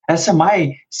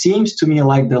SMI seems to me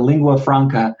like the lingua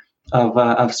franca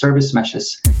of service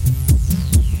meshes.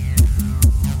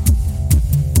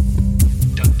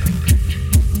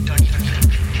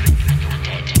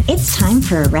 It's time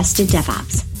for Arrested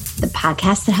DevOps, the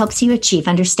podcast that helps you achieve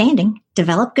understanding,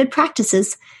 develop good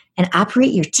practices, and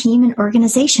operate your team and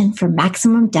organization for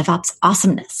maximum DevOps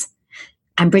awesomeness.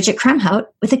 I'm Bridget Krumhout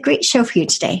with a great show for you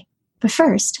today. But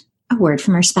first, a word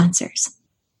from our sponsors.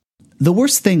 The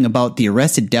worst thing about the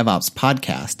Arrested DevOps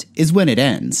podcast is when it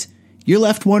ends. You're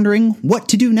left wondering what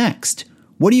to do next.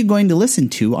 What are you going to listen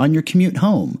to on your commute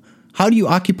home? How do you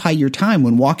occupy your time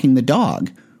when walking the dog?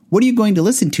 What are you going to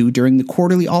listen to during the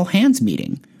quarterly all-hands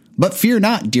meeting? But fear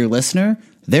not, dear listener,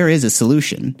 there is a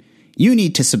solution. You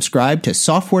need to subscribe to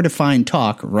Software Defined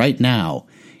Talk right now.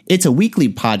 It's a weekly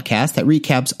podcast that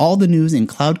recaps all the news in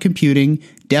cloud computing,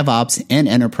 DevOps, and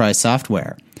enterprise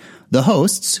software. The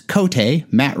hosts, Cote,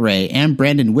 Matt Ray, and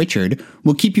Brandon Wichard,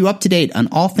 will keep you up to date on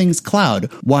all things cloud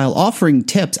while offering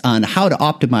tips on how to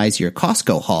optimize your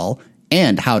Costco haul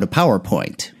and how to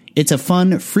PowerPoint. It's a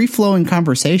fun, free-flowing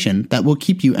conversation that will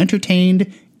keep you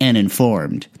entertained and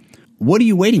informed. What are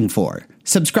you waiting for?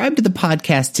 Subscribe to the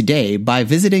podcast today by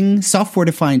visiting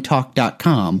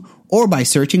softwaredefinedtalk.com or by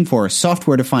searching for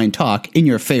Software Defined Talk in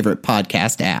your favorite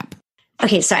podcast app.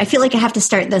 Okay, so I feel like I have to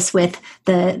start this with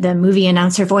the movie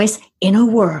announcer voice. In a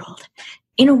world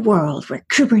where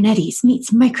Kubernetes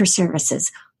meets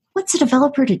microservices, what's a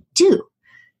developer to do?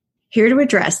 Here to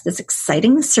address this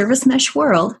exciting service mesh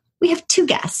world, we have two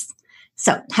guests.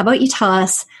 So how about you tell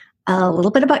us a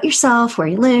little bit about yourself, where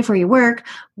you live, where you work,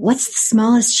 what's the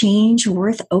smallest change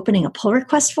worth opening a pull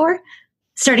request for?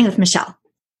 Starting with Michelle.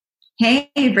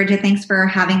 Hey, Bridget, thanks for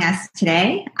having us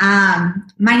today.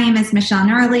 My name is Michelle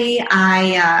Norley.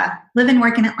 I live and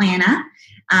work in Atlanta.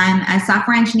 I'm a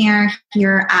software engineer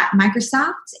here at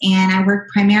Microsoft, and I work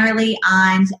primarily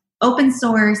on open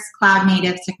source cloud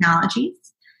native technologies.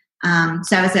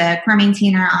 So I was a core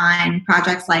maintainer on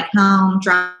projects like Helm,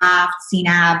 Draft,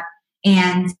 CNAB,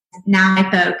 and now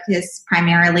I focus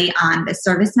primarily on the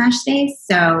service mesh space.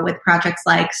 So with projects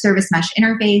like Service Mesh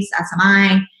Interface,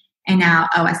 SMI, and now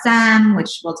OSM,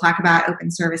 which we'll talk about Open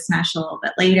Service Mesh a little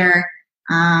bit later.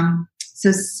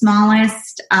 So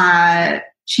smallest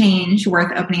change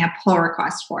worth opening a pull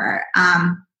request for.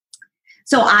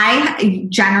 So I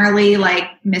generally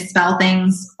misspell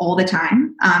things all the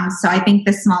time. So I think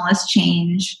the smallest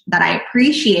change that I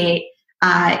appreciate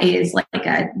is like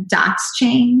a docs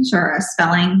change or a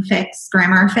spelling fix,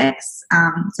 grammar fix.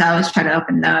 So I always try to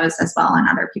open those as well in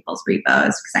other people's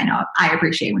repos because I know I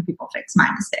appreciate when people fix my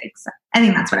mistakes. So I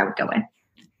think that's what I would go with.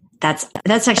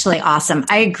 That's actually awesome.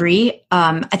 I agree.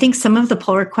 I think some of the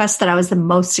pull requests that I was the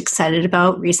most excited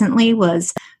about recently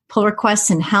was pull requests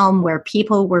in Helm where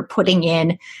people were putting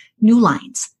in new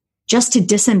lines just to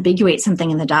disambiguate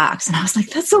something in the docs. And I was like,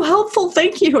 that's so helpful.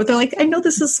 Thank you. They're like, I know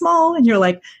this is small. And you're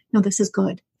like, no, this is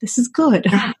good. This is good.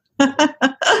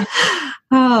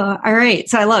 Oh, all right.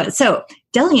 So I love it. So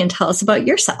Delian, tell us about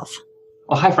yourself.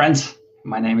 Well, hi, friends.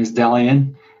 My name is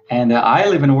Delian, and I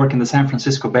live and work in the San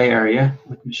Francisco Bay Area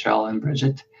with Michelle and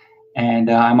Bridget. And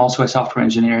I'm also a software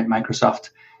engineer at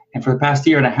Microsoft. And for the past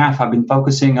year and a half, I've been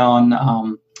focusing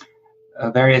on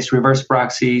various reverse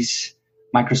proxies,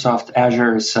 Microsoft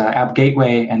Azure's App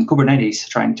Gateway, and Kubernetes,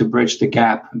 trying to bridge the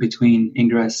gap between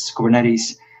Ingress,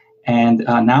 Kubernetes, and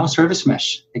now Service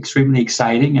Mesh. Extremely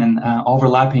exciting and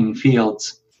overlapping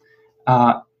fields.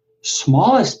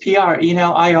 Smallest PR,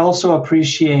 I also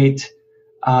appreciate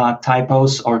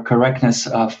typos or correctness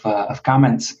of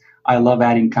comments. I love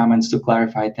adding comments to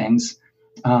clarify things.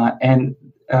 And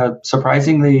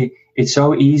surprisingly, it's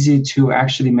so easy to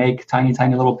actually make tiny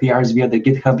little PRs via the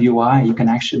GitHub UI. You can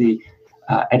actually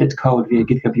edit code via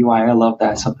GitHub UI. I love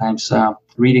that. Sometimes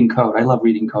reading code. I love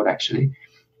reading code, actually.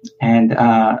 And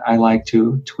I like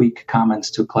to tweak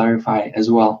comments to clarify as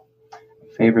well.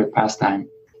 Favorite pastime.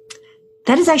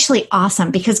 That is actually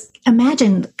awesome because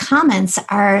imagine comments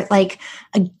are like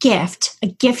a gift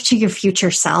to your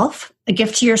future self, a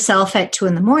gift to yourself at 2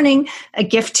 a.m, a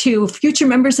gift to future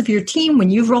members of your team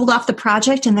when you've rolled off the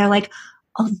project and they're like,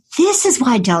 oh, this is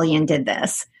why Delian did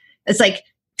this. It's like,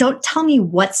 don't tell me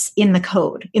what's in the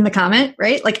code, in the comment,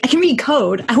 right? Like I can read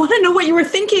code. I want to know what you were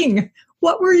thinking.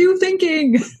 What were you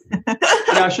thinking?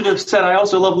 I should have said I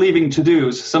also love leaving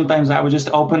to-dos. Sometimes I would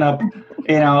just open up,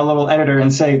 a little editor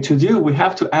and say, to-do, we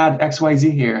have to add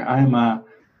XYZ here. I'm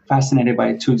fascinated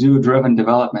by to-do driven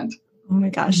development. Oh my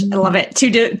gosh, I love it.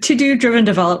 To-do driven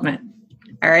development.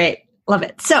 All right, love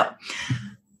it. So,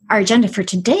 our agenda for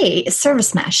today is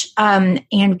service mesh.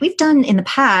 And we've done in the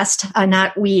past,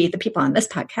 not we, the people on this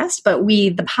podcast, but we,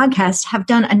 the podcast, have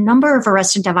done a number of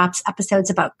Arrested DevOps episodes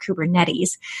about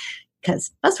Kubernetes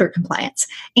because buzzword compliance.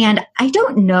 And I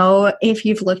don't know if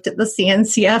you've looked at the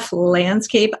CNCF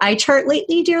landscape eye chart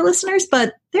lately, dear listeners,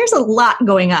 but there's a lot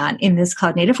going on in this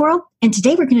cloud native world. And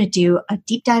today we're going to do a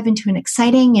deep dive into an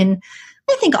exciting and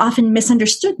I think often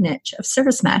misunderstood niche of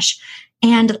service mesh.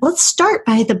 And let's start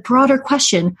by the broader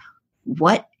question,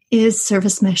 what is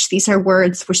service mesh? These are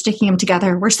words, we're sticking them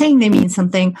together, we're saying they mean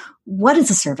something. What is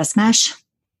a service mesh?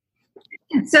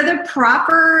 So the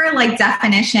proper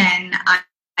definition,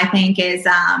 I think, is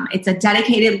it's a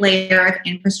dedicated layer of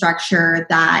infrastructure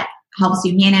that helps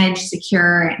you manage,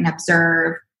 secure, and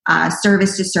observe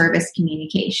service-to-service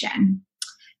communication.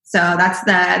 So that's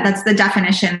the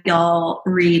definition you'll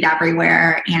read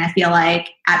everywhere. And I feel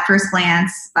like at first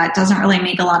glance, that doesn't really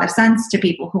make a lot of sense to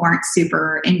people who aren't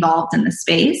super involved in the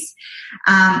space.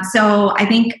 So I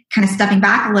think kind of stepping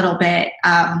back a little bit,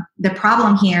 the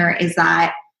problem here is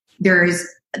that there's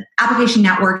application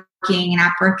networking and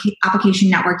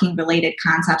application networking related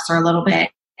concepts are a little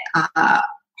bit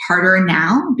harder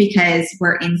now because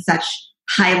we're in such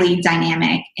highly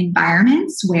dynamic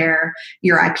environments where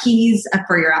your IPs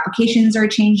for your applications are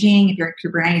changing. If you're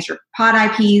in Kubernetes, your pod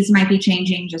IPs might be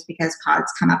changing just because pods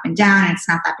come up and down and it's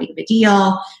not that big of a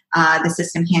deal. The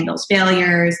system handles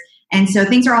failures. And so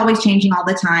things are always changing all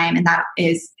the time, and that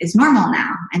is normal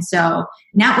now. And so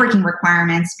networking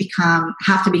requirements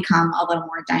have to become a little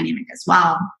more dynamic as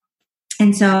well.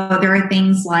 And so there are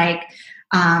things like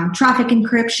traffic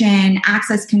encryption,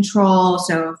 access control,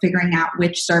 so figuring out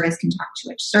which service can talk to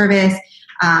which service.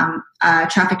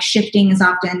 Traffic shifting is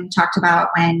often talked about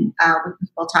when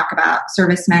people talk about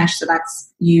service mesh. So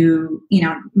that's you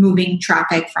moving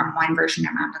traffic from one version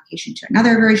of an application to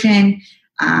another version.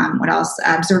 What else?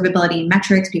 Observability and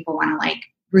metrics. People want to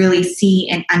really see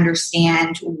and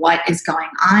understand what is going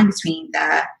on between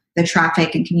the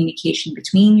traffic and communication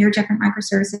between your different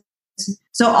microservices.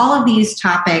 So all of these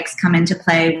topics come into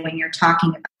play when you're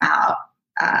talking about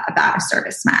a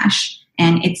service mesh.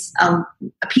 And it's a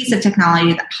piece of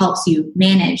technology that helps you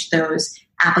manage those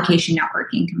application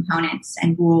networking components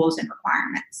and rules and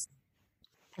requirements.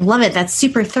 I love it. That's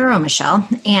super thorough, Michelle.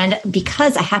 And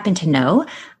because I happen to know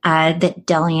that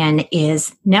Delian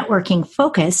is networking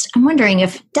focused, I'm wondering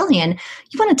if, Delian,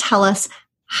 you want to tell us,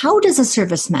 how does a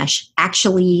service mesh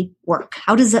actually work?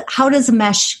 How does a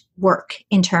mesh work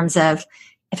in terms of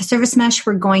if a service mesh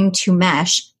were going to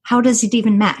mesh, how does it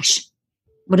even mesh?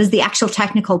 What is the actual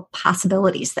technical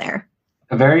possibilities there?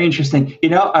 Very interesting.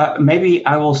 Maybe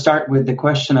I will start with the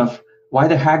question of why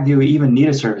the heck do we even need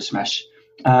a service mesh?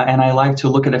 And I like to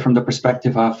look at it from the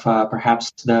perspective of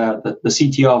perhaps the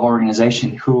CTO of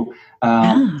organization who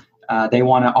they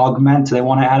want to augment, they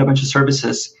want to add a bunch of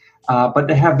services, but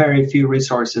they have very few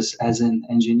resources as in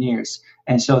engineers.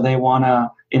 And so they want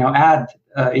to, add,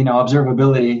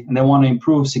 observability, and they want to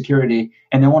improve security,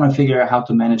 and they want to figure out how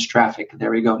to manage traffic. There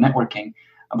we go, networking.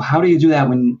 How do you do that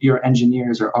when your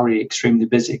engineers are already extremely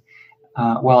busy?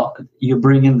 Well, you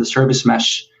bring in the service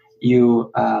mesh,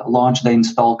 you launch the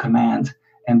install command,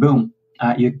 and boom,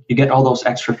 you get all those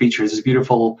extra features, this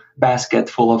beautiful basket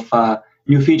full of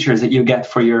new features that you get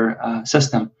for your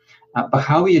system. But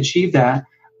how we achieve that?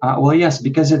 Well, yes,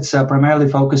 because it's primarily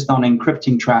focused on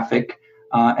encrypting traffic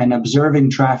and observing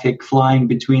traffic flying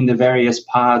between the various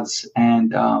pods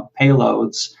and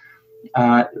payloads.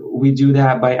 We do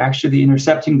that by actually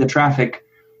intercepting the traffic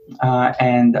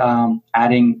and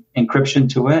adding encryption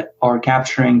to it or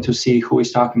capturing to see who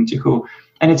is talking to who.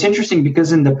 And it's interesting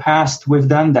because in the past we've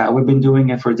done that. We've been doing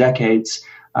it for decades.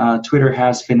 Twitter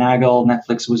has Finagle,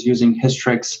 Netflix was using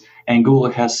Hystrix, and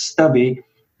Google has Stubby.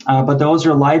 But those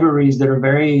are libraries that are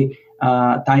very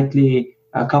tightly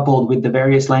coupled with the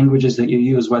various languages that you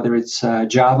use, whether it's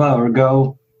Java or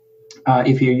Go.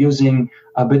 If you're using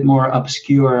a bit more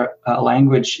obscure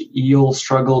language, you'll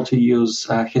struggle to use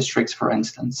Hystrix, for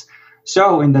instance.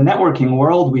 So in the networking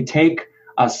world, we take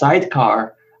a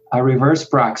sidecar, a reverse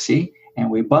proxy, and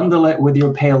we bundle it with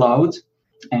your payload,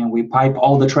 and we pipe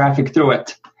all the traffic through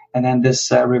it. And then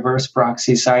this reverse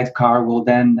proxy sidecar will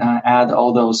then add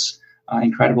all those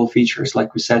incredible features,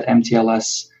 like we said,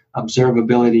 MTLS,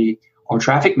 observability, or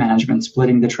traffic management,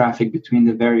 splitting the traffic between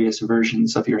the various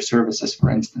versions of your services, for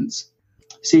instance.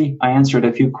 See, I answered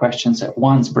a few questions at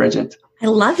once, Bridget. I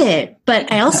love it,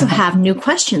 but I also have new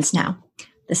questions now.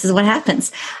 This is what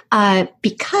happens.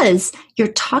 Because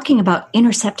you're talking about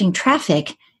intercepting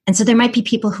traffic, and so there might be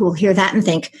people who will hear that and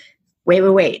think,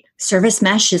 wait, service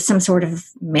mesh is some sort of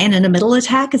man-in-the-middle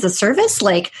attack as a service?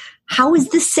 Like, how is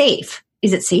this safe?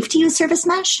 is it safe to use service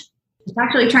mesh? It's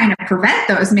actually trying to prevent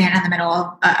those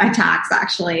man-in-the-middle attacks,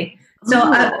 actually.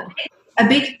 So a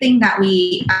big thing that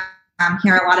we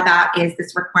hear a lot about is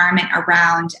this requirement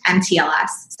around MTLS,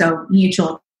 so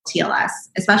mutual TLS,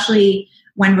 especially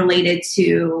when related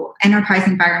to enterprise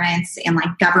environments and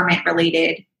like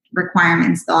government-related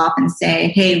requirements. They'll often say,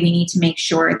 hey, we need to make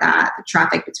sure that the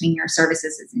traffic between your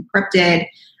services is encrypted,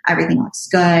 everything looks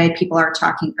good, people are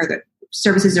talking, or the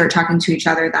services are talking to each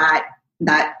other that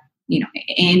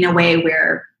in a way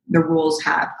where the rules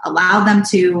have allowed them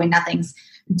to, and nothing's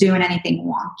doing anything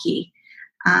wonky.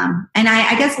 And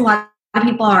I guess a lot of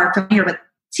people are familiar with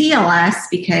TLS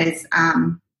because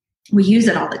we use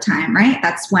it all the time, right?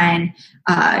 That's when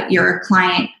your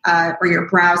client or your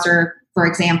browser, for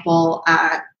example,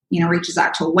 reaches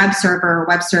out to a web server or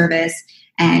web service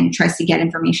and tries to get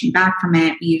information back from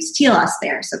it. We use TLS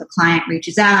there. So the client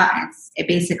reaches out and it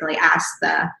basically asks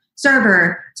the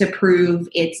server to prove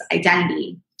its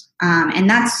identity. And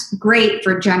that's great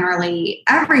for generally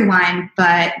everyone,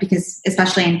 but because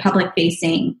especially in public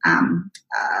facing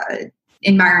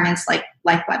environments like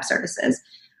web services.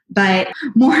 But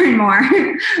more and more,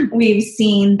 we've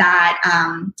seen that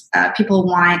people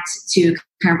want to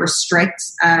kind of restrict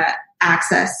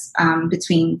access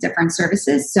between different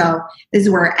services. So this is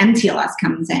where MTLS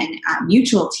comes in,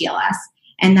 mutual TLS.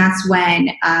 And that's when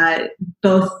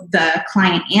both the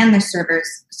client and the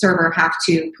server have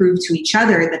to prove to each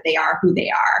other that they are who they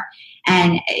are.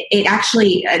 And it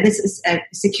actually, this is a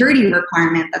security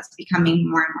requirement that's becoming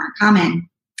more and more common.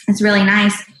 It's really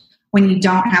nice when you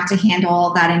don't have to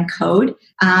handle that in code,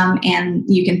 and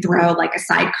you can throw like a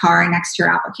sidecar next to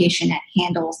your application that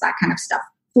handles that kind of stuff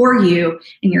for you,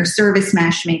 and your service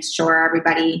mesh makes sure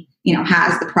everybody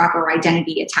has the proper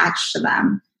identity attached to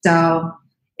them. So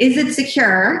is it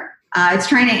secure? It's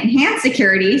trying to enhance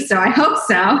security, so I hope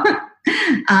so.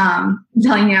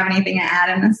 Dylan, you have anything to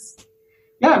add in this?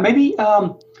 Yeah, maybe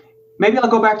I'll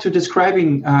go back to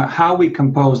describing how we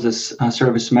compose this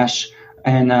service mesh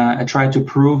and try to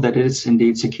prove that it is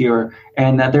indeed secure.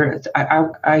 And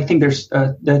I think there's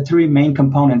the three main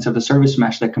components of the service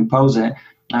mesh that compose it.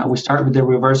 We start with the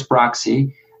reverse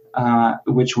proxy,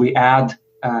 which we add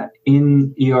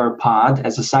in your pod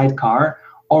as a sidecar,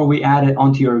 or we add it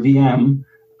onto your VM,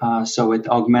 so it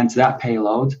augments that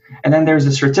payload. And then there's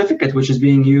a certificate, which is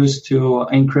being used to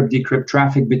encrypt, decrypt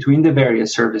traffic between the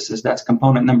various services. That's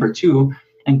component number 2.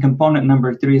 And component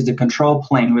number 3 is the control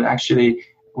plane, which actually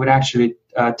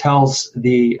tells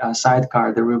the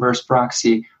sidecar, the reverse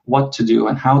proxy, what to do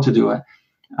and how to do it.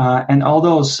 And all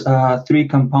those 3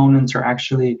 components are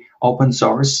actually open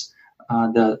source.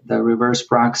 The reverse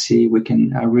proxy, we can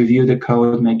review the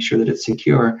code, make sure that it's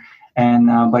secure.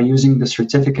 And by using the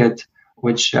certificate,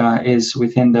 which is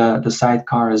within the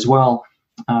sidecar as well,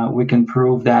 we can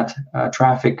prove that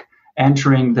traffic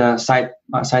entering the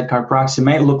sidecar proxy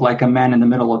may look like a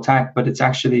man-in-the-middle attack, but it's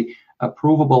actually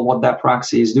provable what that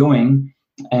proxy is doing.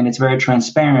 And it's very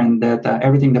transparent that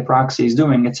everything the proxy is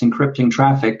doing, it's encrypting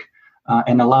traffic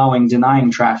and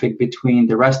denying traffic between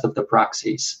the rest of the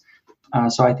proxies.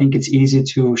 So I think it's easy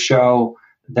to show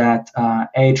that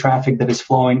traffic that is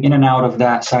flowing in and out of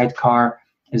that sidecar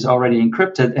is already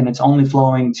encrypted, and it's only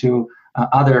flowing to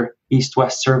other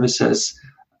east-west services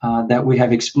that we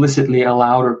have explicitly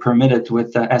allowed or permitted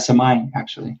with SMI,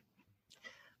 actually.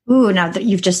 Ooh, now that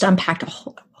you've just unpacked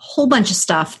a whole bunch of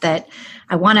stuff that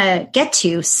I want to get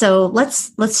to. So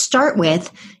let's start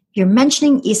with, you're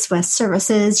mentioning east-west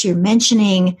services, you're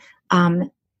mentioning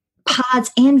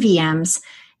pods and VMs,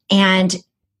 and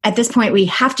at this point, we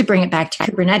have to bring it back to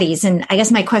Kubernetes. And I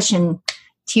guess my question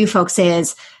to you folks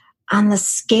is, on the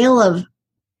scale of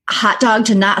hot dog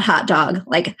to not hot dog,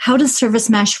 like how does service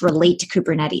mesh relate to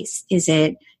Kubernetes? Is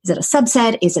it a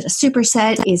subset? Is it a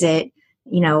superset? Is it,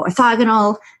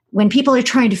 orthogonal? When people are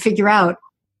trying to figure out,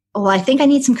 well, I think I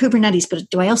need some Kubernetes, but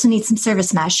do I also need some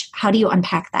service mesh? How do you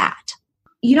unpack that?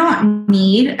 You don't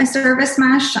need a service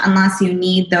mesh unless you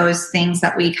need those things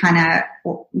that we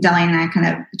Deli and I kind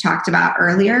of talked about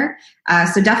earlier.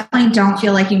 So definitely don't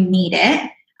feel like you need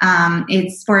it.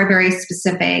 It's for a very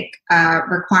specific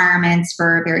requirements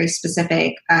for a very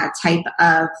specific type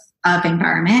of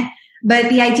environment. But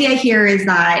the idea here is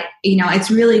that,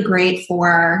 it's really great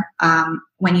for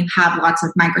when you have lots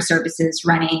of microservices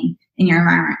running in your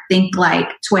environment. Think like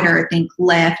Twitter, think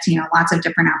Lyft, lots of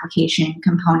different application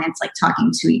components like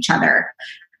talking to each other,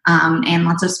 and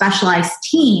lots of specialized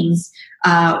teams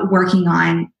working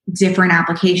on different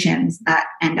applications that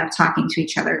end up talking to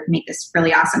each other to make this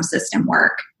really awesome system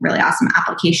work, really awesome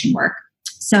application work.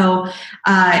 So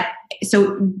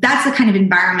that's the kind of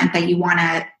environment that you want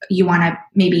to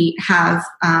maybe have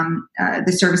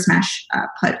the service mesh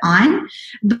put on.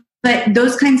 But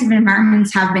those kinds of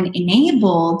environments have been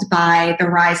enabled by the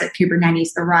rise of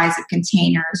Kubernetes, the rise of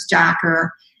containers,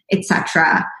 Docker,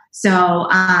 etc. So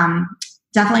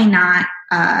definitely not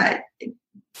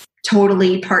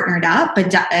totally partnered up,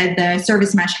 but the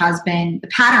service mesh the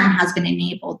pattern has been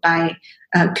enabled by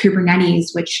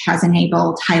Kubernetes, which has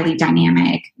enabled highly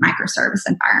dynamic microservice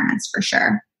environments for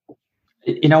sure.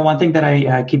 One thing that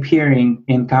I keep hearing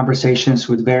in conversations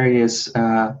with various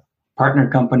partner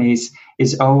companies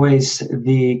is always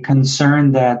the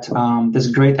concern that this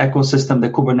great ecosystem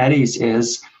that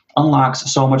Kubernetes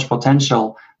unlocks so much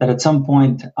potential that at some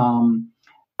point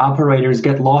operators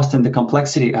get lost in the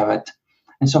complexity of it.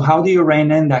 And so how do you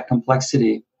rein in that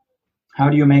complexity? How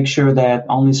do you make sure that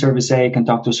only service A can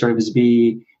talk to service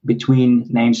B between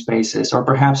namespaces? Or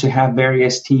perhaps you have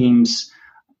various teams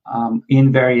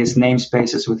in various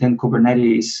namespaces within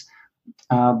Kubernetes,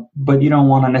 but you don't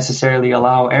want to necessarily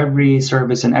allow every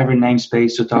service in every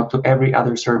namespace to talk to every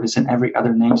other service in every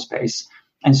other namespace.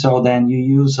 And so then you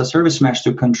use a service mesh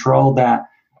to control that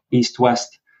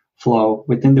east-west flow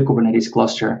within the Kubernetes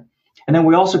cluster. And then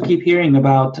we also keep hearing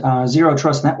about zero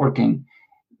trust networking.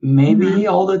 Maybe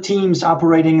all the teams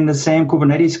operating in the same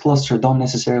Kubernetes cluster don't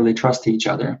necessarily trust each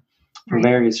other for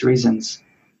various reasons.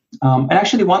 And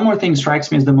actually, one more thing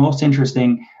strikes me as the most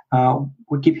interesting.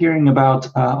 We keep hearing about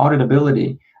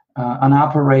auditability. An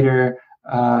operator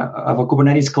of a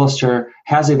Kubernetes cluster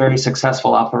has a very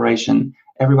successful operation.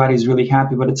 Everybody's really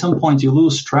happy, but at some point you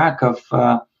lose track of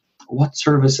what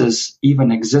services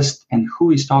even exist and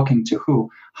who is talking to who.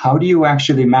 How do you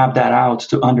actually map that out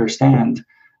to understand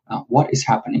what is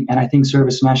happening? And I think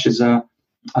Service Mesh is a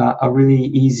really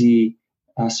easy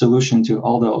solution to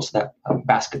all those, that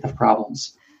basket of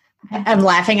problems. I'm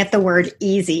laughing at the word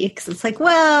easy because it's like,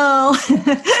 well,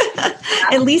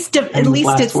 at least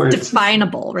it's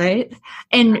definable, right?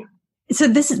 And so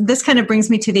this kind of brings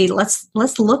me to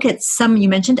let's look at some. You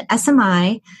mentioned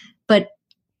SMI, but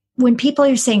when people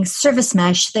are saying service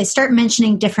mesh, they start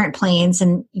mentioning different planes,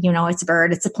 and it's a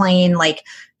bird, it's a plane, like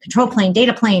control plane,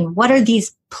 data plane. What are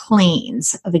these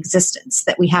planes of existence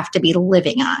that we have to be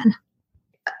living on?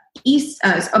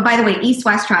 By the way,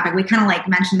 east-west traffic, we kind of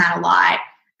mentioned that a lot.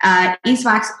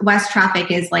 East-west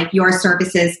traffic is like your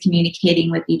services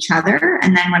communicating with each other.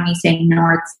 And then when we say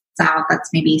north-south, that's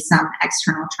maybe some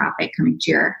external traffic coming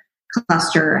to your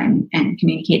cluster and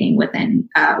communicating with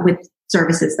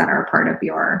services that are part of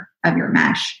your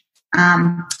mesh.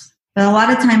 But a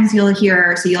lot of times you'll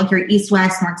hear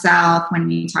east-west, north-south. When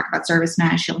we talk about service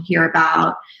mesh, you'll hear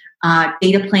about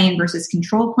data plane versus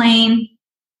control plane.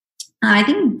 I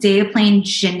think data plane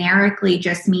generically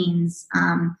just means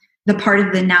the part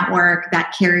of the network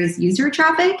that carries user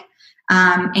traffic.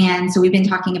 And so we've been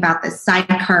talking about the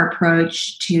sidecar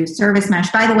approach to service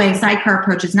mesh. By the way, sidecar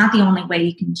approach is not the only way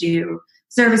you can do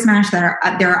service mesh. There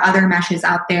are other meshes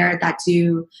out there that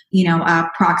do,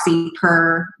 proxy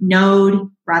per node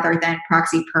rather than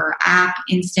proxy per app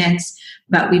instance.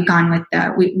 But we've gone with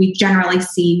we generally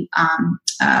see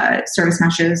service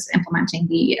meshes implementing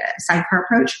the sidecar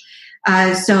approach.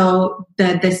 So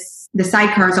the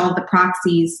sidecars, all the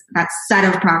proxies, that set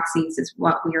of proxies is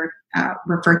what we are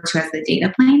referred to as the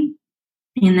data plane.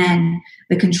 And then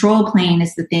the control plane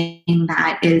is the thing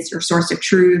that is your source of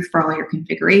truth for all your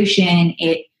configuration.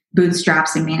 It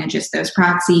bootstraps and manages those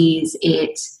proxies.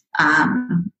 It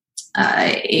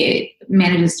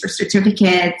manages their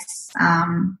certificates.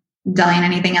 Delian,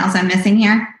 anything else I'm missing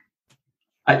here?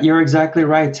 You're exactly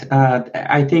right.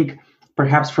 I think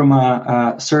perhaps from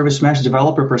a service mesh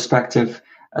developer perspective,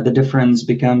 the difference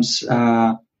becomes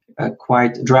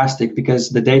quite drastic, because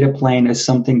the data plane is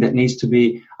something that needs to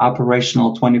be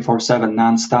operational 24/7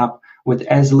 nonstop with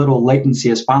as little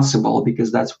latency as possible,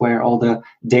 because that's where all the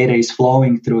data is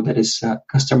flowing through, that is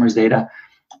customers' data.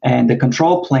 And the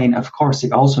control plane, of course,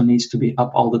 it also needs to be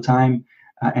up all the time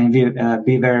and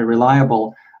be very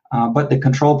reliable. But the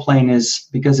control plane is,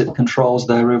 because it controls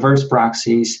the reverse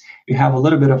proxies, you have a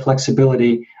little bit of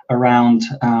flexibility around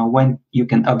when you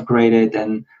can upgrade it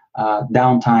and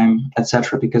downtime,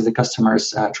 etc., because the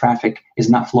customer's traffic is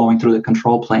not flowing through the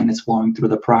control plane, it's flowing through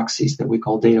the proxies that we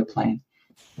call data plane.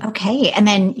 Okay, and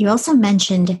then you also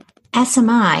mentioned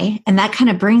SMI, and that kind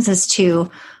of brings us to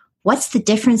what's the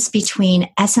difference between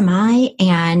SMI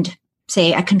and,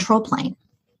 say, a control plane?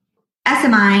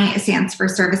 SMI stands for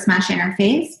Service Mesh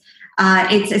Interface.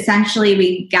 It's essentially,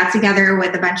 we got together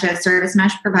with a bunch of service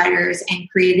mesh providers and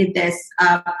created this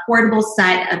portable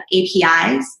set of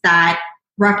APIs that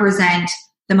represent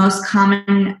the most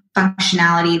common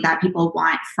functionality that people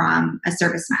want from a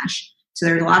service mesh. So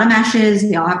there's a lot of meshes.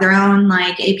 They all have their own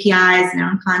like APIs and their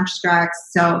own constructs.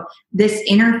 So this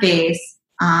interface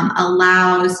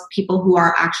allows people who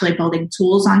are actually building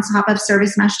tools on top of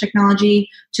service mesh technology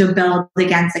to build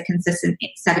against a consistent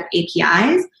set of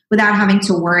APIs without having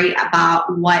to worry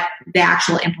about what the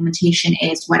actual implementation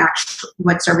is,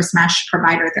 what service mesh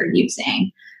provider they're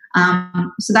using.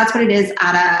 So that's what it is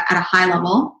at a high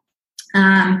level.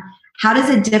 How does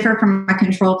it differ from a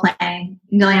control plane?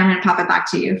 Gillian, I'm going to pop it back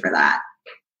to you for that.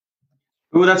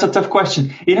 Oh, that's a tough question.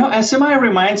 SMI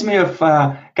reminds me of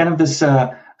kind of this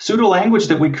pseudo language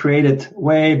that we created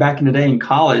way back in the day in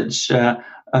college.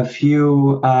 A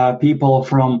few people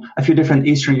from a few different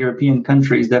Eastern European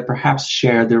countries that perhaps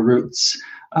share the roots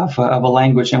of a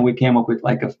language, and we came up with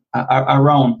like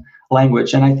our own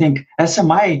language. And I think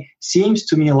SMI seems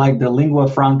to me like the lingua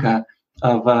franca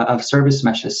of service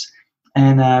meshes.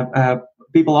 And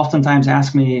people oftentimes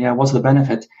ask me, what's the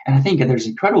benefit? And I think there's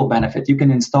incredible benefit. You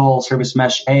can install Service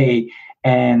Mesh A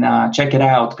and check it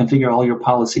out, configure all your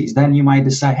policies. Then you might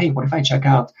decide, hey, what if I check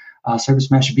out Service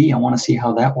Mesh B? I want to see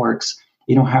how that works.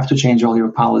 You don't have to change all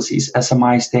your policies.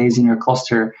 SMI stays in your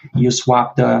cluster. You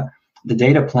swap the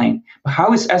data plane. But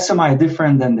how is SMI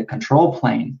different than the control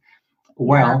plane?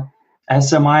 Well,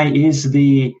 SMI is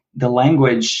the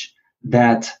language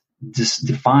that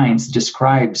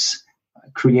describes,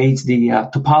 creates the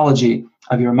topology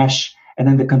of your mesh. And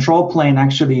then the control plane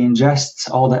actually ingests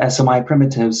all the SMI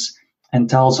primitives and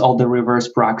tells all the reverse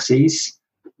proxies,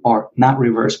 or not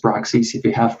reverse proxies if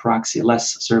you have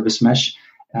proxy-less service mesh.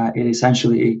 It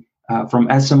essentially from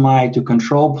SMI to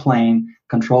control plane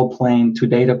to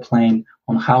data plane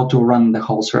on how to run the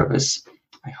whole service.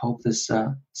 I hope this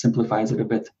simplifies it a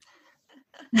bit.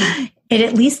 It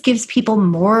at least gives people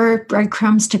more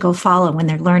breadcrumbs to go follow when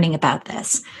they're learning about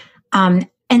this.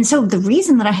 And so the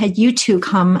reason that I had you two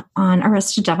come on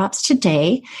Arrested DevOps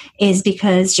today is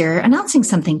because you're announcing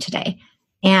something today.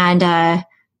 And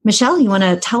Michelle, you want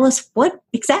to tell us what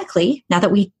exactly, now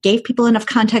that we gave people enough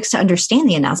context to understand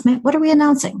the announcement, what are we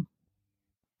announcing?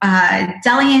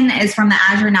 Delian is from the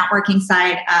Azure networking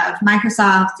side of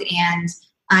Microsoft, and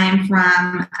I'm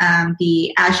from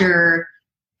the Azure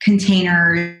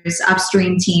containers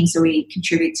upstream team. So we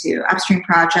contribute to upstream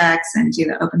projects and do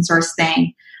the open source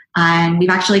thing. And we've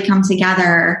actually come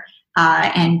together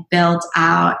and built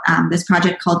out this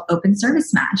project called Open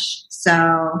Service Mesh.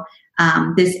 So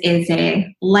this is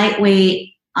a lightweight,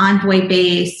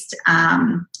 Envoy-based,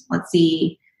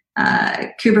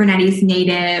 Kubernetes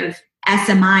native,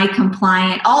 SMI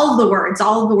compliant, all of the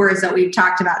words that we've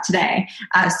talked about today,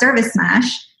 service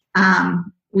mesh.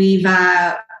 We've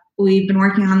been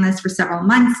working on this for several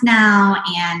months now,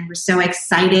 and we're so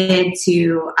excited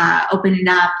to open it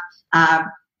up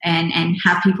and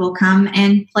have people come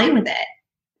and play with it.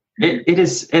 It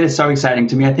is so exciting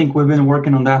to me. I think we've been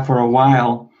working on that for a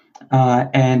while.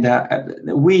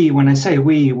 When I say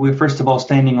we're first of all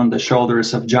standing on the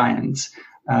shoulders of giants.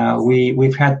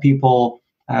 We've had people,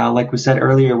 like we said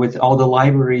earlier, with all the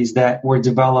libraries that were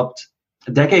developed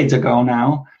decades ago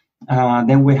now.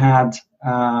 Then we had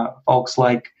folks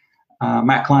like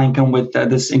Matt Klein come with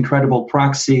this incredible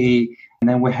proxy. And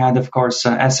then we had, of course,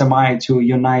 SMI to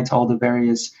unite all the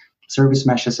various service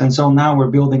meshes. And so now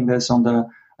we're building this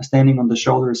standing on the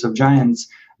shoulders of giants.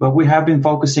 But we have been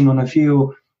focusing on a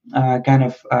few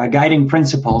guiding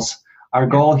principles. Our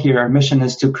goal here, our mission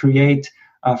is to create,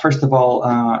 first of all,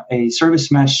 a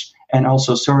service mesh and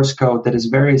also source code that is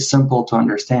very simple to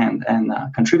understand and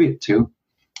contribute to.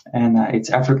 And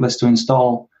it's effortless to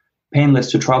install,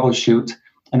 painless to troubleshoot.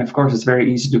 And of course, it's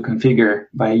very easy to configure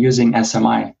by using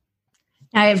SMI.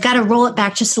 Now, I've got to roll it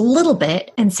back just a little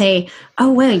bit and say,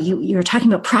 oh, well, you're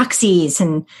talking about proxies,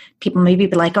 and people maybe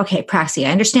be like, okay, proxy,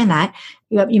 I understand that.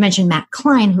 You mentioned Matt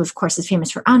Klein, who, of course, is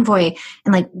famous for Envoy.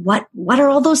 And like, what are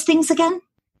all those things again?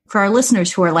 For our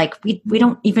listeners who are like, we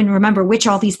don't even remember which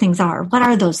all these things are. What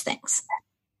are those things?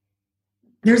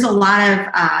 There's a lot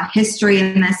of history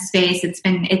in this space. It's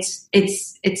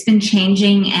been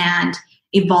changing and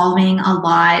evolving a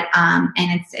lot,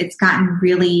 and it's gotten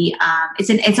really it's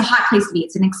a hot place to be.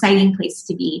 It's an exciting place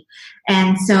to be,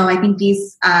 and so I think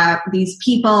these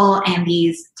people and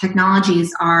these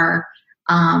technologies are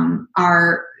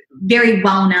very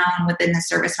well known within the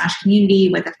service mesh community.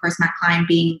 With, of course, Matt Klein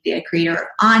being the creator of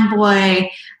Envoy,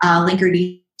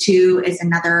 Linkerd2 is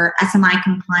another SMI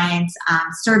compliance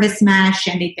service mesh,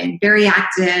 and they've been very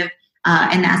active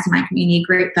in the SMI community.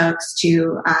 Great folks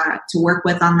to work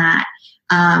with on that.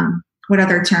 What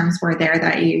other terms were there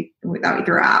that we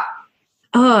threw out?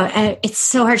 Oh, it's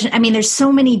so hard. There's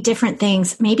so many different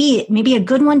things. Maybe a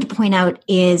good one to point out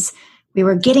is we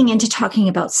were getting into talking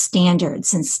about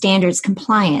standards and standards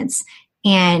compliance.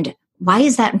 And why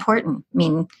is that important? I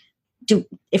mean,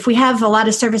 if we have a lot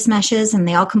of service meshes and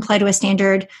they all comply to a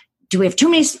standard, do we have too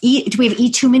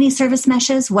many service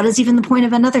meshes? What is even the point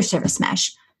of another service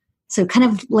mesh? So kind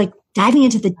of like diving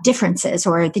into the differences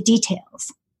or the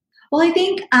details. Well, I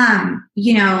think,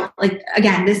 like,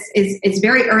 again, it's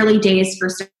very early days for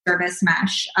service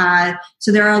mesh.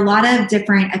 So there are a lot of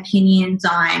different opinions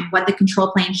on what the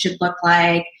control plane should look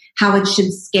like, how it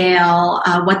should scale,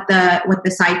 what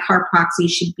the sidecar proxy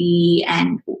should be,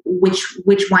 and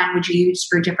which one would you use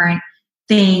for different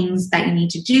things that you need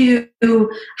to do.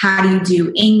 How do you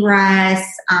do ingress?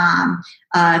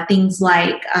 Things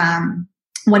like,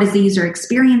 what is the user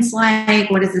experience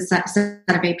like? What is the set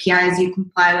of APIs you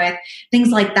comply with? Things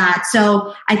like that.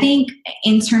 So I think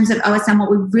in terms of OSM,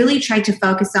 what we really tried to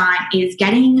focus on is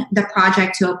getting the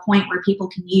project to a point where people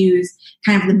can use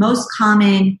kind of the most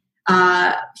common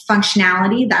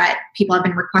functionality that people have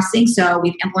been requesting. So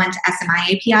we've implemented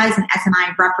SMI APIs, and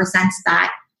SMI represents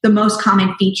that the most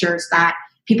common features that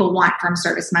people want from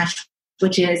service mesh,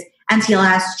 which is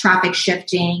MTLS, traffic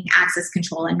shifting, access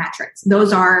control, and metrics.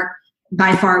 Those are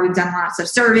by far, we've done lots of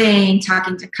surveying,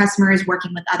 talking to customers,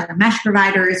 working with other mesh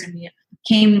providers, and we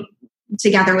came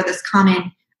together with this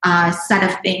common set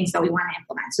of things that we want to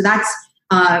implement. So that's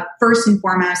first and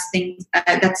foremost things.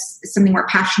 That's something we're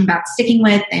passionate about sticking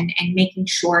with and making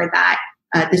sure that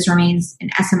this remains an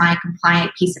SMI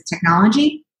compliant piece of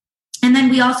technology. And then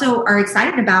we also are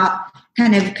excited about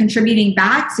kind of contributing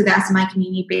back to the SMI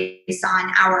community based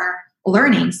on our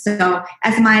learnings. So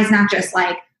SMI is not just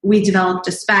like, we developed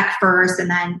a spec first and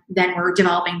then we're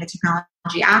developing the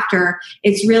technology after.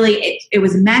 It's really, it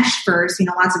was mesh first,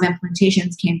 lots of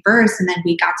implementations came first, and then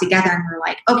we got together and we're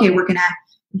like, okay, we're going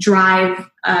to drive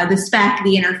the spec,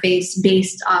 the interface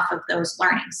based off of those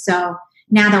learnings. So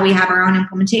now that we have our own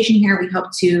implementation here, we hope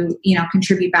to,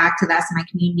 contribute back to the SMI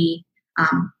community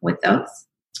with those.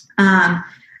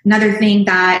 Another thing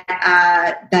that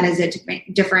is a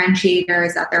differentiator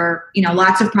is that there are,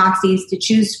 lots of proxies to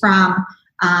choose from,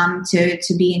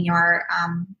 to be in your,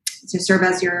 to serve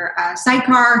as your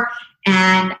sidecar.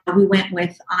 And we went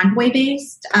with Envoy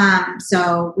based.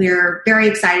 So we're very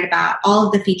excited about all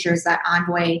of the features that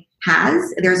Envoy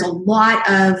has. There's a lot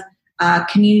of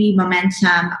community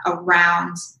momentum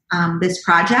around this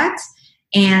project.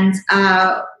 And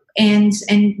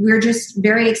we're just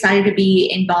very excited to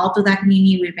be involved with that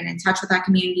community. We've been in touch with that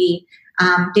community.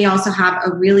 They also have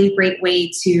a really great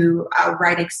way to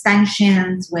write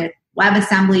extensions with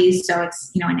WebAssemblies. So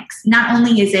it's, not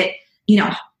only is it,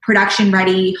 production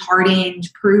ready, hardened,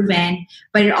 proven,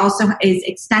 but it also is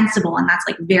extensible. And that's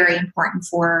like very important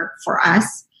for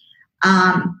us.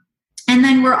 And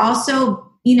then we're also,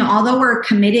 although we're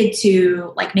committed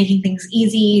to like making things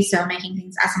easy, so making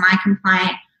things SMI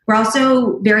compliant, we're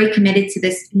also very committed to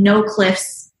this no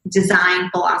cliffs design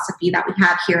philosophy that we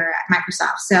have here at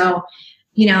Microsoft. So,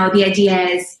 the idea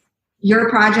is your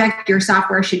project, your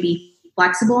software should be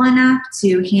flexible enough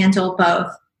to handle both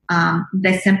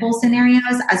the simple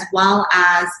scenarios as well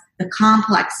as the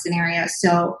complex scenarios.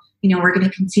 So, we're going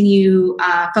to continue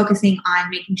focusing on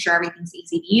making sure everything's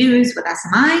easy to use with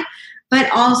SMI, but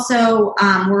also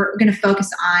we're going to focus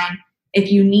on if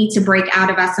you need to break out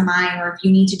of SMI or if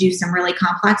you need to do some really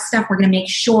complex stuff, we're going to make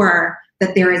sure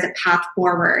that there is a path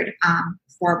forward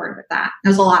with that.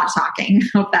 There's a lot of talking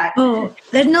about that. Oh,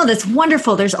 no, that's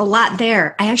wonderful. There's a lot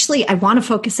there. I want to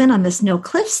focus in on this no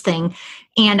cliffs thing.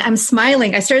 And I'm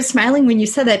smiling. I started smiling when you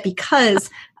said that because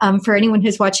for anyone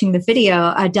who's watching the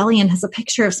video, Delian has a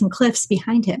picture of some cliffs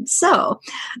behind him. So,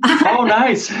 oh,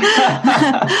 nice.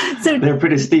 So they're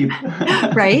pretty steep.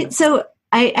 Right. So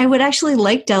I would actually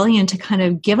like Delian to kind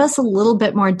of give us a little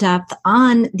bit more depth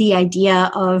on the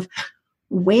idea of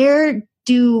where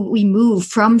do we move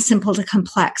from simple to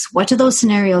complex? What do those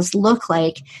scenarios look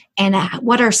like? And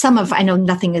what are some of, I know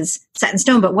nothing is set in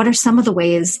stone, but what are some of the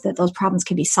ways that those problems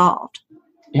can be solved?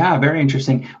 Yeah, very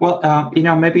interesting. Well,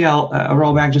 maybe I'll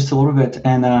roll back just a little bit.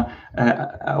 And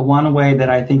one way that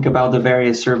I think about the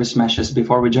various service meshes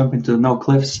before we jump into the no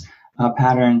cliffs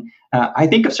pattern, I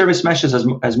think of service meshes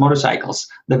as motorcycles.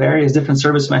 The various different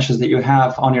service meshes that you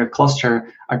have on your cluster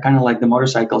are kind of like the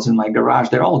motorcycles in my garage.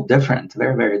 They're all different,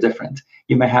 very, very different.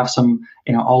 You may have some,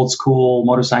 old school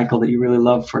motorcycle that you really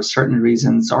love for certain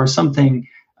reasons, or something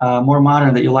more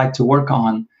modern that you like to work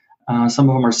on. Some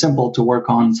of them are simple to work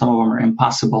on. Some of them are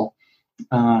impossible.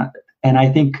 And I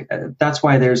think that's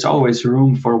why there's always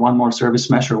room for one more service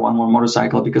mesh or one more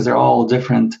motorcycle, because they're all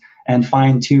different and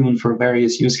fine-tuned for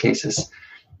various use cases.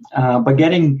 But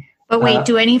getting But wait,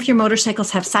 do any of your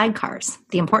motorcycles have sidecars?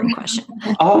 The important question.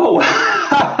 Oh,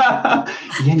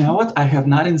 you know what? I have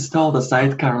not installed a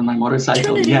sidecar on my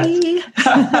motorcycle yet.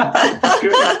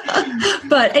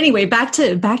 But anyway, back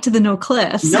to the no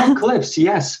clips. No clips,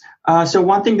 yes. So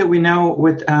one thing that we know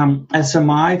with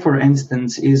SMI, for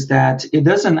instance, is that it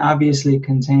doesn't obviously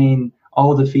contain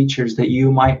all the features that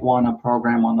you might want to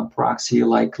program on the proxy,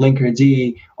 like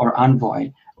Linkerd or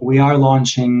Envoy. We are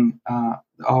launching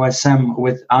OSM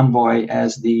with Envoy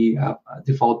as the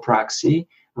default proxy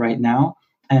right now.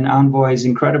 And Envoy is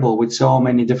incredible with so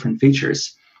many different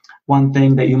features. One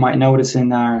thing that you might notice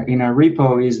in our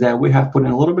repo is that we have put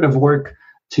in a little bit of work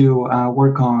to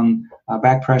work on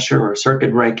back pressure or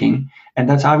circuit breaking. And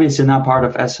that's obviously not part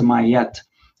of SMI yet.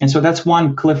 And so that's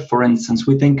one cliff, for instance.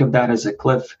 We think of that as a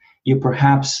cliff. You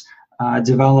perhaps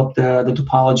develop the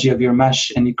topology of your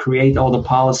mesh and you create all the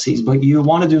policies, but you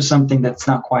want to do something that's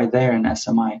not quite there in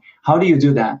SMI. How do you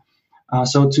do that?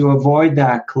 So to avoid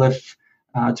that cliff,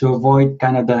 to avoid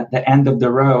kind of the end of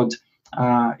the road,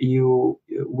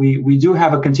 we do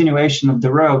have a continuation of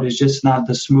the road. It's just not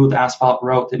the smooth asphalt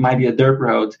road. It might be a dirt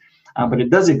road, but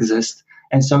it does exist.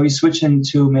 And so you switch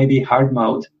into maybe hard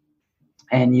mode,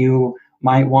 and you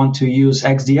might want to use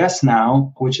XDS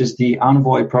now, which is the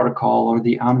Envoy protocol or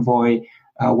the Envoy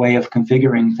way of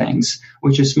configuring things,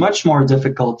 which is much more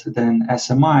difficult than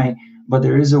SMI. But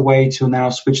there is a way to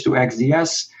now switch to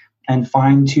XDS and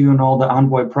fine-tune all the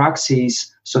Envoy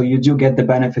proxies so you do get the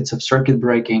benefits of circuit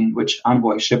breaking, which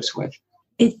Envoy ships with.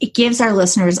 It gives our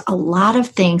listeners a lot of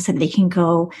things that they can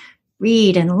go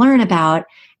read and learn about.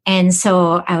 And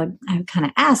so I would kind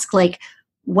of ask, like,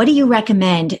 what do you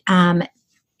recommend?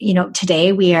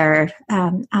 Today we are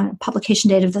on publication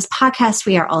date of this podcast.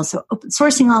 We are also open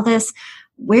sourcing all this.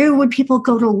 Where would people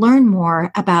go to learn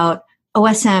more about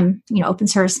OSM, open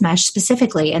source mesh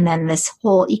specifically, and then this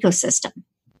whole ecosystem?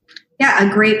 Yeah,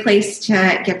 a great place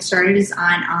to get started is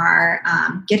on our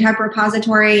GitHub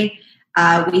repository.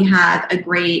 We have a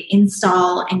great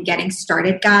install and getting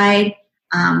started guide.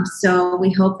 So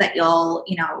we hope that you'll,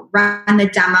 run the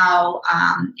demo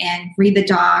and read the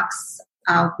docs.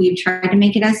 We've tried to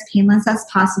make it as painless as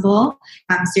possible.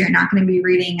 So you're not going to be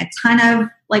reading a ton of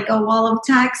like a wall of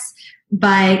text,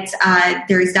 but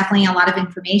there's definitely a lot of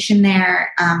information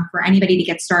there for anybody to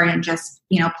get started and just,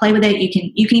 play with it. You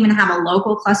can even have a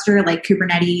local cluster like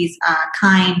Kubernetes,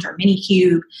 Kind or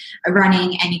Minikube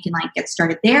running, and you can like get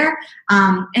started there.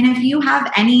 And if you have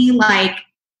any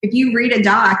if you read a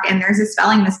doc and there's a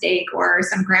spelling mistake or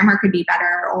some grammar could be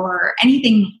better or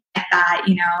anything like that,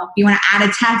 if you want to add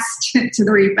a test to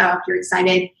the repo, if you're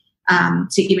excited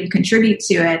to even contribute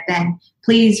to it, then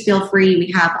please feel free.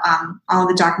 We have all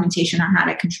the documentation on how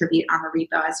to contribute on the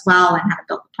repo as well and how to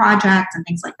build the project and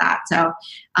things like that. So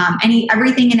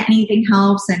everything and anything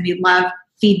helps, and we love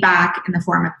feedback in the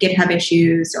form of GitHub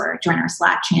issues or join our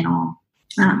Slack channel,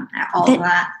 all of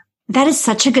that. That is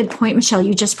such a good point, Michelle.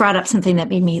 You just brought up something that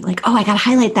made me like, I got to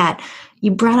highlight that.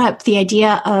 You brought up the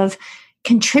idea of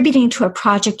contributing to a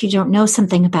project you don't know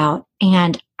something about.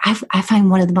 And I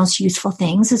find one of the most useful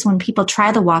things is when people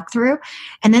try the walkthrough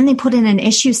and then they put in an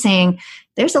issue saying,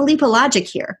 there's a leap of logic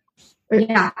here.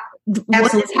 Yeah,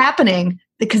 what is happening?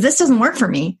 Because this doesn't work for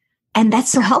me. And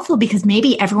that's so helpful because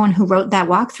maybe everyone who wrote that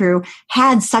walkthrough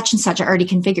had such and such already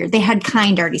configured. They had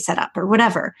Kind already set up or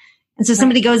whatever. And so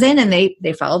somebody goes in and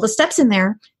they follow the steps in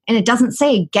there and it doesn't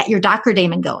say, get your Docker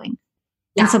daemon going.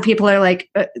 Yeah. And so people are like,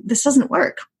 this doesn't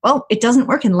work. Well, it doesn't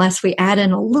work unless we add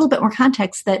in a little bit more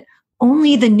context that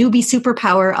only the newbie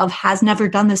superpower of has never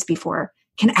done this before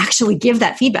can actually give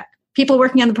that feedback. People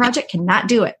working on the project cannot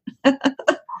do it.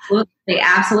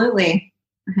 Absolutely.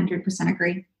 100%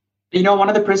 agree. One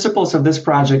of the principles of this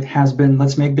project has been,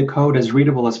 let's make the code as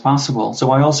readable as possible.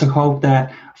 So I also hope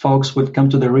that folks would come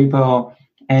to the repo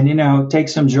and, take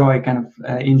some joy, kind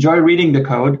of enjoy reading the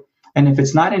code. And if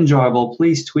it's not enjoyable,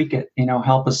 please tweak it,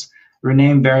 help us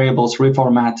rename variables,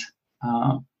 reformat,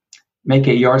 make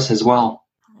it yours as well.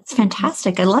 That's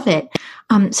fantastic. I love it.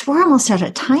 So we're almost out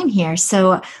of time here.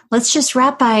 So let's just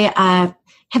wrap by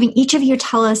having each of you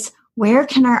tell us, where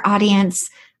can our audience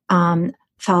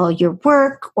follow your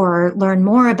work or learn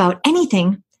more about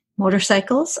anything,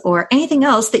 motorcycles or anything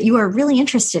else that you are really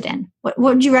interested in? What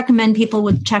would you recommend people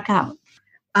would check out?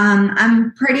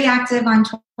 I'm pretty active on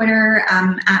Twitter.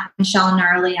 At Michelle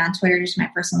Gnarly on Twitter, just my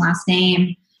first and last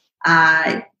name.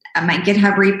 My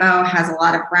GitHub repo has a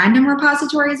lot of random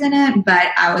repositories in it, but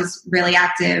I was really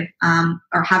active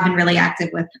or have been really active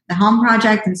with the Helm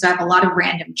project. And so I have a lot of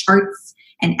random charts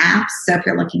and apps. So if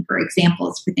you're looking for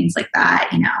examples for things like that,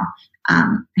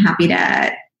 happy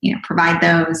to, provide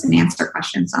those and answer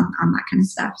questions on that kind of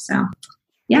stuff. So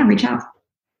yeah, reach out.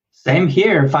 Same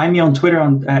here. Find me on Twitter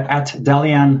at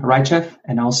Delian Raichev,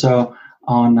 and also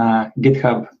on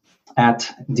GitHub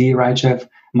at draichev.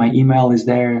 My email is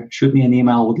there. Shoot me an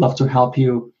email. Would love to help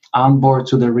you onboard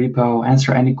to the repo,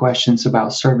 answer any questions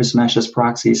about service meshes,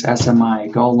 proxies, SMI,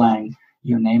 Golang,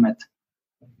 you name it.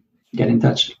 Get in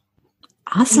touch.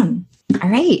 Awesome. All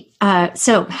right.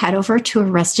 So head over to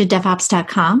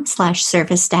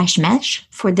arresteddevops.com/service-mesh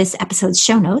for this episode's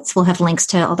show notes. We'll have links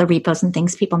to all the repos and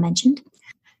things people mentioned.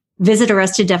 Visit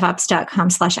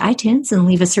arresteddevops.com/iTunes and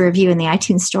leave us a review in the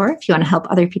iTunes store if you want to help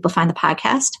other people find the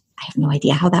podcast. I have no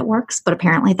idea how that works, but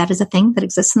apparently that is a thing that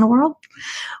exists in the world.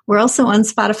 We're also on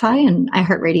Spotify and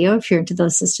iHeartRadio if you're into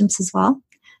those systems as well.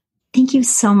 Thank you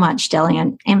so much,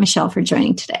 Delian and Michelle, for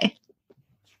joining today.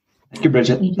 Thank you,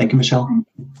 Bridget. Thank you, Michelle.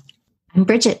 I'm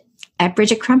Bridget at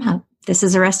Bridget Krumhut. This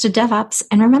is Arrested DevOps.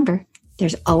 And remember,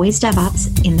 there's always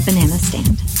DevOps in the banana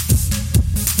stand.